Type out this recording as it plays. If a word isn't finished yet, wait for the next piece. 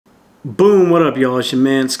Boom, what up y'all? It's your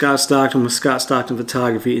man Scott Stockton with Scott Stockton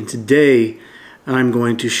Photography, and today I'm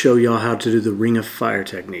going to show y'all how to do the ring of fire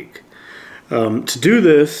technique. To do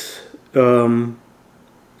this,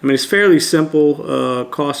 it's fairly simple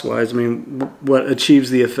cost-wise. What achieves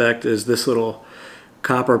the effect is this little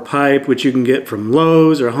copper pipe, which you can get from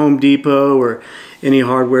Lowe's or Home Depot or any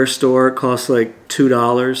hardware store. It costs like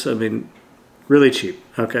 $2. Really cheap,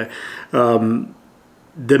 okay?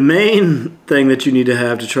 The main thing that you need to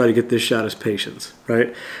have to try to get this shot is patience,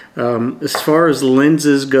 right? As far as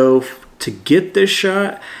lenses go to get this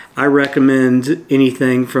shot, I recommend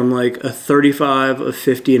anything from like a 35, a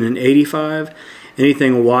 50, and an 85.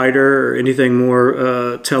 Anything wider or anything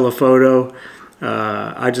more telephoto,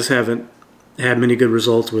 I just haven't had many good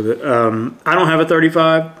results with it. I don't have a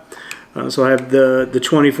 35, so I have the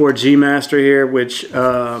 24 G Master here, which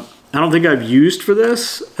I don't think I've used for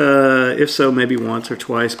this. If so, maybe once or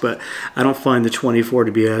twice, but I don't find the 24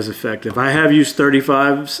 to be as effective. I have used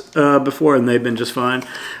 35s before, and they've been just fine.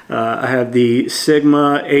 I have the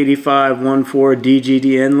Sigma 85-14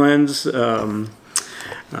 DGDN lens.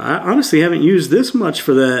 I honestly haven't used this much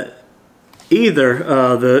for that either.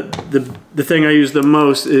 The thing I use the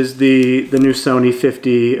most is the new Sony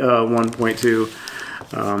 50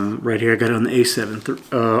 1.2. Right here, I got it on the A7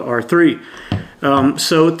 R3.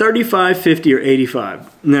 So 35, 50, or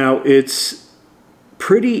 85. Now it's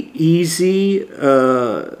pretty easy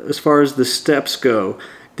as far as the steps go.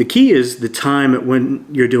 The key is the time at when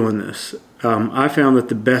you're doing this. I found that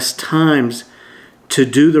the best times to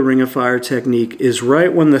do the ring of fire technique is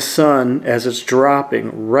right when the sun, as it's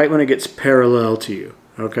dropping, right when it gets parallel to you.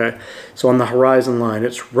 Okay, so on the horizon line,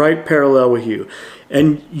 it's right parallel with you,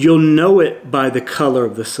 and you'll know it by the color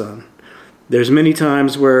of the sun. There's many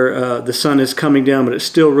times where the sun is coming down, but it's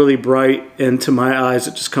still really bright, and to my eyes,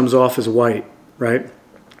 it just comes off as white, right?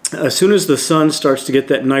 As soon as the sun starts to get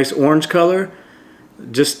that nice orange color,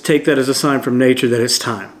 just take that as a sign from nature that it's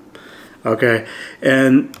time, okay?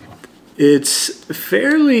 And it's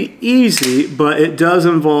fairly easy, but it does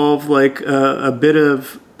involve like a bit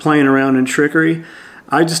of playing around and trickery.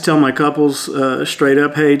 I just tell my couples straight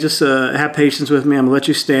up, hey, just have patience with me. I'm gonna let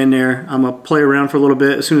you stand there. I'm gonna play around for a little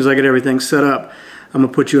bit. As soon as I get everything set up, I'm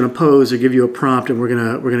gonna put you in a pose or give you a prompt, and we're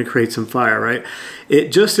gonna create some fire, right?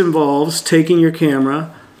 It just involves taking your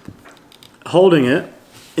camera, holding it,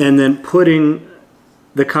 and then putting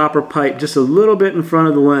the copper pipe just a little bit in front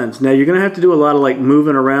of the lens. Now you're gonna have to do a lot of like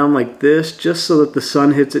moving around like this just so that the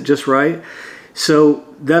sun hits it just right. So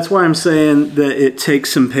that's why I'm saying that it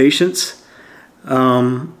takes some patience.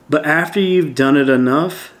 But after you've done it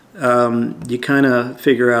enough, you kind of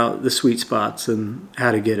figure out the sweet spots and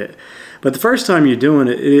how to get it. But the first time you're doing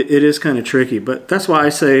it, it is kind of tricky. But that's why I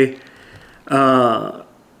say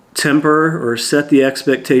temper or set the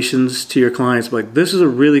expectations to your clients. Like, this is a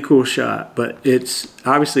really cool shot, but it's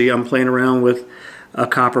obviously I'm playing around with a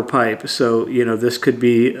copper pipe, so you know this could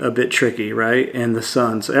be a bit tricky, right? And the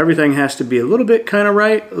sun, so everything has to be a little bit kind of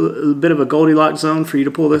right, a bit of a Goldilocks zone for you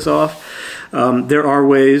to pull this off. There are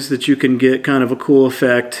ways that you can get kind of a cool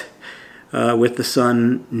effect with the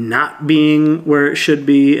sun not being where it should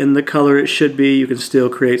be and the color it should be. You can still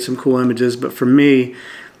create some cool images, but for me,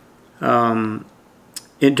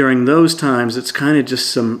 during those times, it's kind of just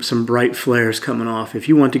some bright flares coming off. If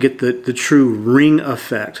you want to get the true ring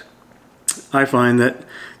effect, I find that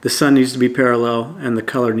the sun needs to be parallel and the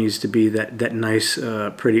color needs to be that nice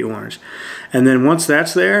pretty orange. And then once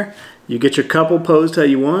that's there, you get your couple posed how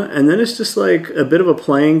you want, and then it's just like a bit of a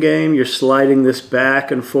playing game. You're sliding this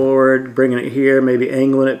back and forward, bringing it here, maybe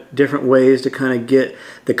angling it different ways to kind of get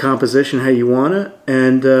the composition how you want it.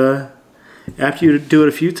 And after you do it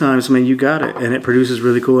a few times, you got it, and it produces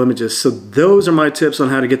really cool images. So those are my tips on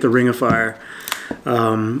how to get the ring of fire.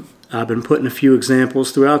 I've been putting a few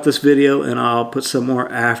examples throughout this video, and I'll put some more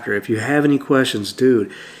after. If you have any questions, dude,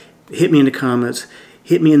 hit me in the comments,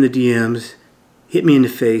 hit me in the DMs, hit me in the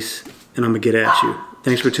face, and I'm gonna get at you.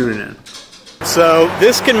 Thanks for tuning in. So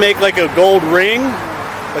this can make like a gold ring,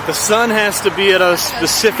 but the sun has to be at a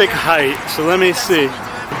specific height. So let me see.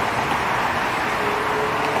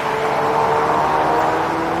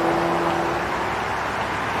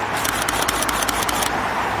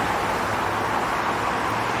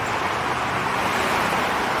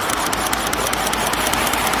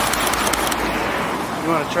 You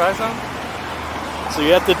want to try some? So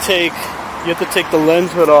you have to take the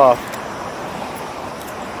lens hood off,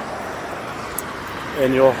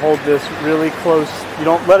 and you'll hold this really close. You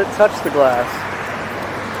don't let it touch the glass,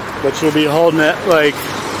 but you'll be holding it like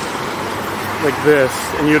this,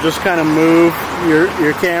 and you'll just kind of move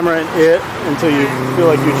your camera and it until you feel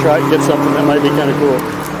like you try to get something that might be kind of cool.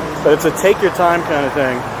 But it's a take your time kind of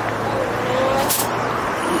thing.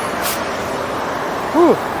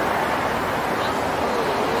 Whew.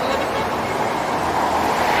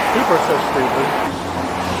 People are so stupid.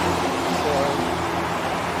 So,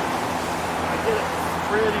 I get it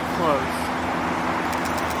pretty close.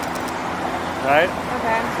 Right?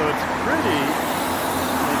 Okay. So it's pretty.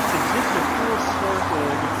 It's just a full circle.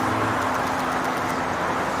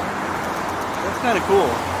 That's kind of cool.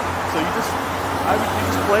 So you just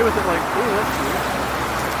play with it like, ooh, that's cool.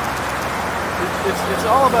 It's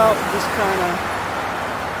all about just kind of.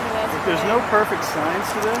 There's no perfect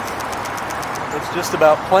science to this. It's just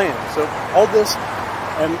about playing. So hold this,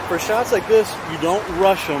 and for shots like this, you don't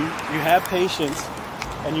rush them. You have patience,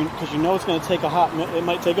 and because you know it's going to take it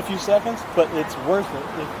might take a few seconds, but it's worth it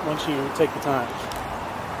once you take the time.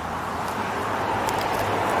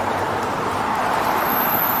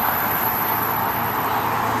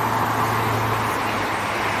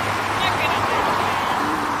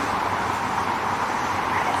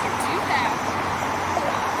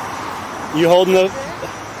 You holding the? Here,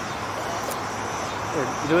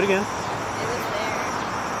 do it again. It was there.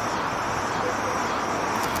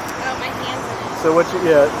 Oh, my hands in it. So what you?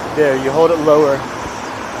 Yeah, there. You hold it lower.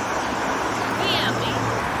 Yeah, me.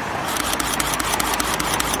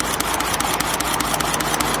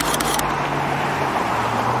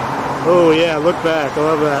 Oh yeah, look back. I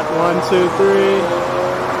love that. 1, 2, 3.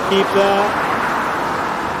 Keep that.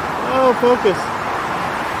 Oh, focus.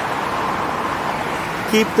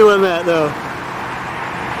 Keep doing that though.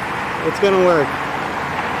 It's gonna work.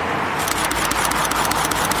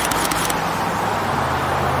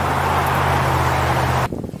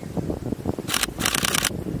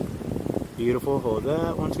 Beautiful. Hold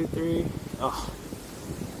that. 1, 2, 3. Oh.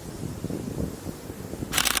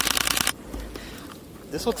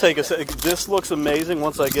 This will take us. This looks amazing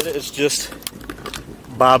once I get it. It's just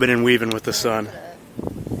bobbing and weaving with the sun.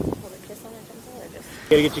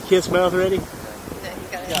 Gotta get your kiss mouth ready.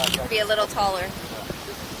 No, you gotta be a little taller. Okay,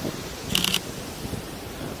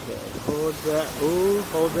 hold that. Ooh,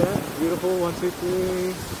 hold that. Beautiful. 1, 2,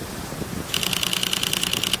 3.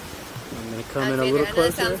 I'm gonna come in a little closer. I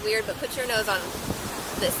know that sounds weird, but put your nose on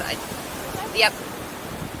this side. Yep.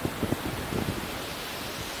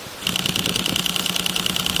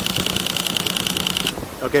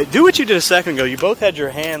 Okay, do what you did a second ago. You both had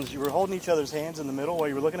your hands. You were holding each other's hands in the middle while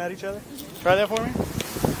you were looking at each other. Try that for me.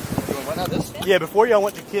 What now, this? Yeah, before y'all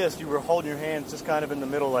went to kiss, you were holding your hands just kind of in the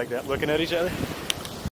middle like that, looking at each other.